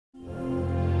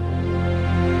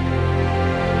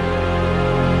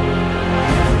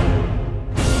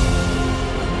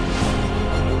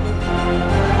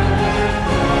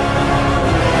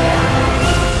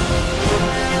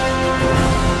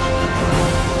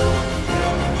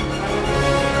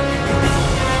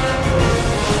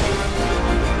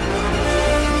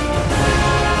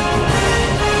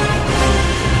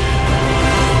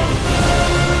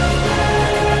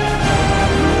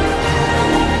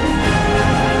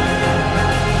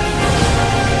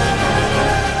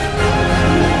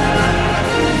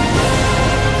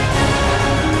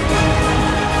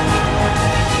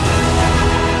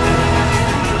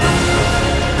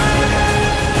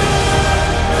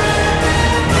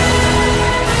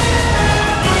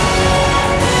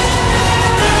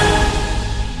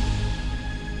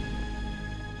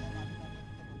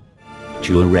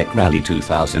Tuareg Rallye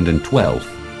 2012.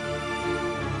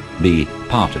 Be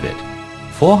part of it.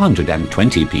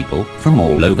 420 people from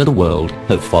all over the world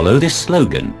have followed this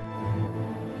slogan.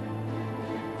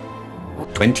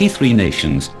 23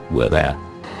 nations were there,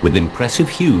 with impressive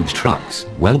huge trucks,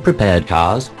 well-prepared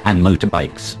cars and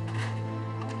motorbikes.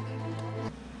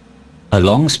 A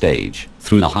long stage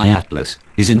through the high atlas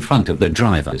is in front of the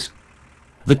drivers.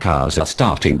 The cars are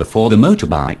starting before the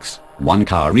motorbikes, one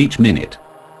car each minute.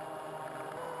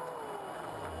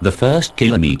 The first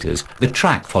kilometers, the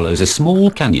track follows a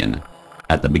small canyon.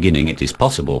 At the beginning it is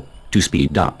possible to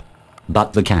speed up,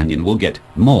 but the canyon will get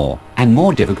more and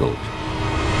more difficult.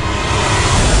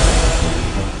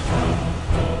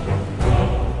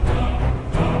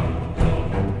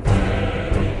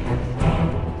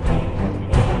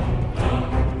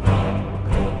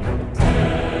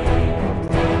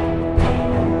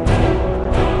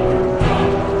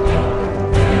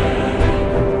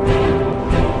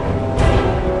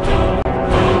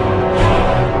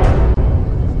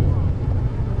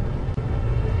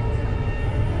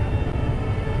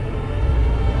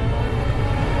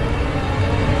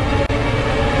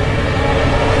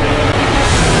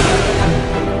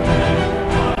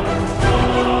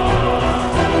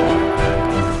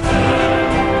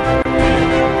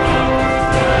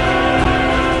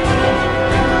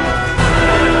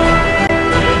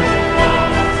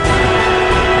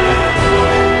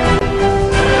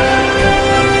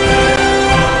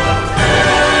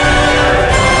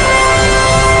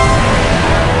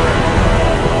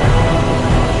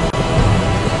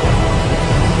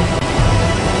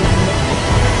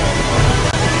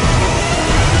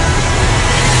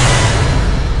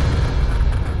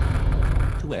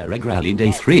 Tuareg Rallye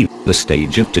Day 3. The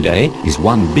stage of today is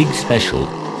one big special.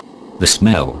 The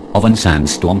smell of a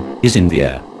sandstorm is in the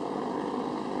air.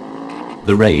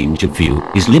 The range of view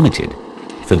is limited.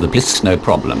 For the pists no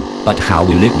problem, but how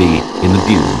will it be in the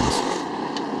dunes?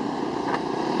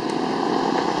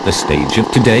 The stage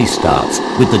of today starts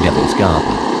with the Devil's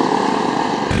Garden.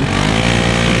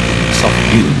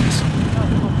 Soft dunes.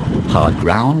 Hard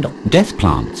ground, death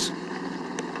plants.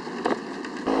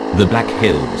 The Black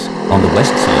Hills, on the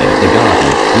west side of the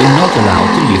garden, will not allow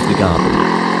to leave the garden.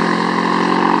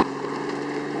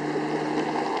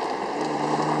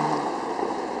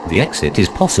 The exit is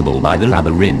possible by the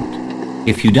labyrinth.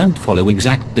 If you don't follow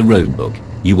exact the road book,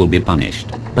 you will be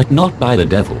punished, but not by the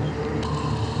devil.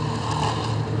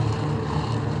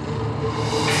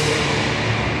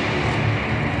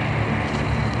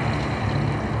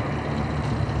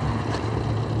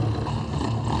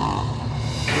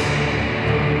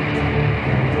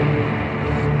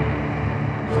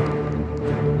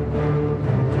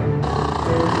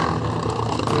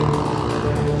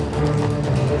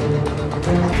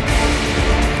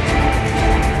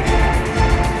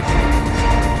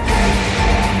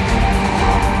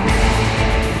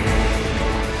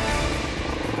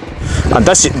 En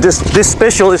dit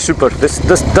special is super. Dat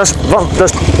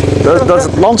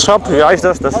landschap, wie heißt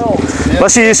das?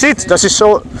 Was je hier ziet, dat is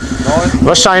zo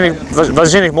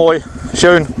waanzinnig mooi,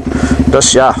 schön.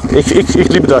 Dus ja, ik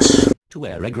liebe das.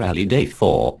 Tuareg Rallye Day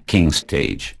 4, King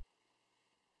Stage.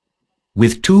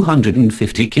 With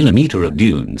 250 km of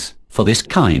dunes, for this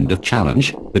kind of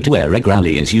challenge, the Tuareg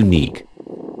Rallye is unique.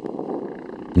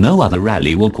 No other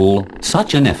rally will call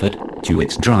such an effort to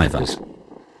its drivers.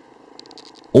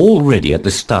 Already at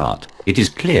the start, it is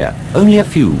clear only a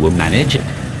few will manage it.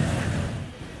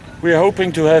 We are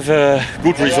hoping to have a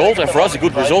good result, and for us a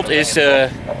good result is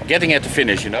getting at the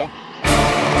finish, you know.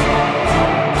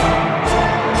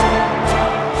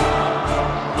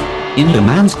 In Le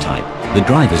Mans type, the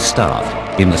drivers start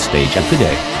in the stage of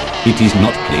today. It is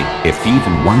not clear if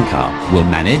even one car will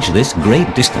manage this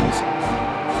great distance.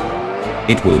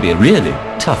 It will be a really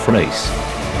tough race.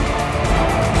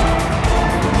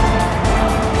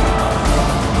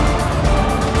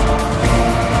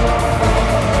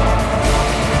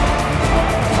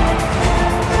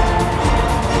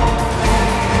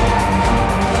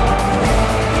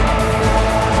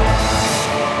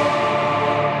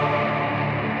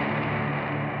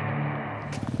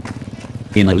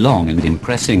 In a long and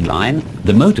impressive line,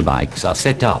 the motorbikes are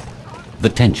set up. The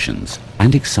tensions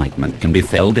and excitement can be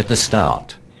felt at the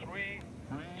start. 3,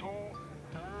 2,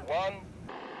 1.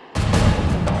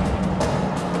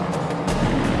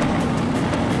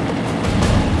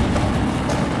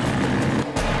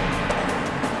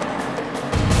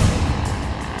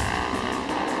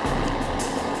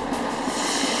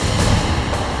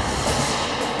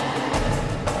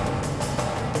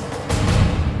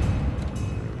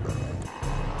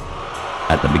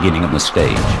 At the beginning of the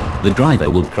stage, the driver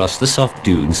will cross the soft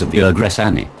dunes of the Tuareg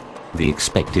Rallye. The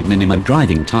expected minimum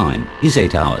driving time is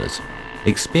 8 hours.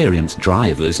 Experienced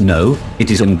drivers know it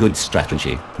is a good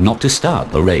strategy not to start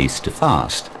the race too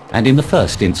fast, and in the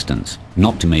first instance,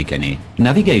 not to make any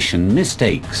navigation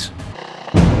mistakes.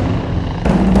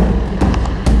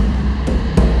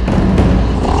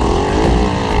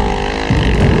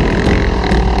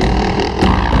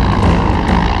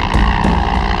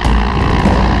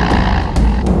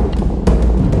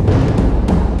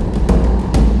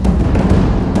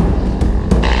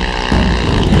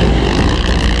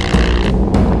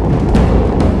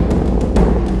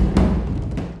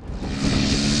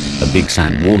 A big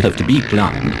sand wall have to be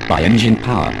climbed by engine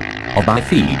power or by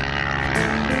feed.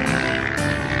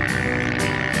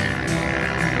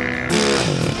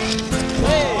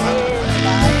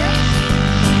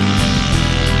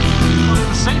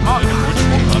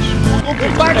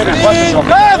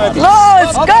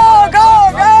 Let's go,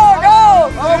 go, go, go!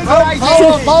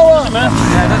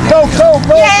 Go, go,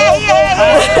 go! Yeah, yeah,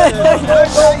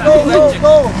 yeah! Go,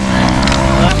 go,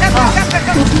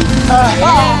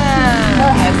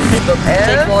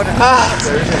 Take water. Fuck.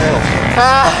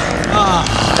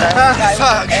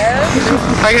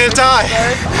 I'm gonna die.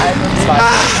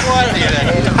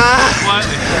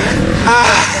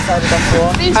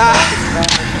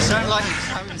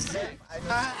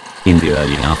 In the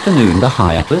early afternoon, the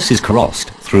hiatus is crossed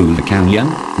through the canyon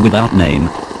without name,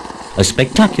 a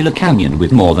spectacular canyon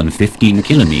with more than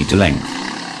 15-kilometer length.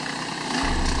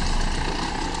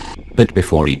 But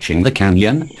before reaching the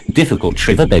canyon, difficult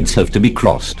riverbeds have to be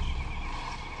crossed.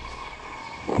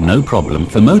 No problem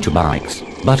for motorbikes,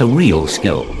 but a real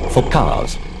skill for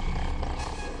cars.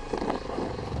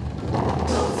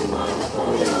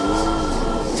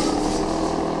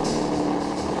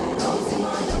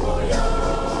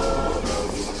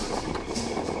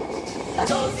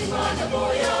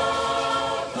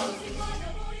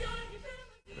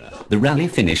 The rally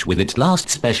finished with its last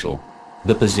special.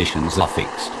 The positions are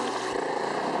fixed.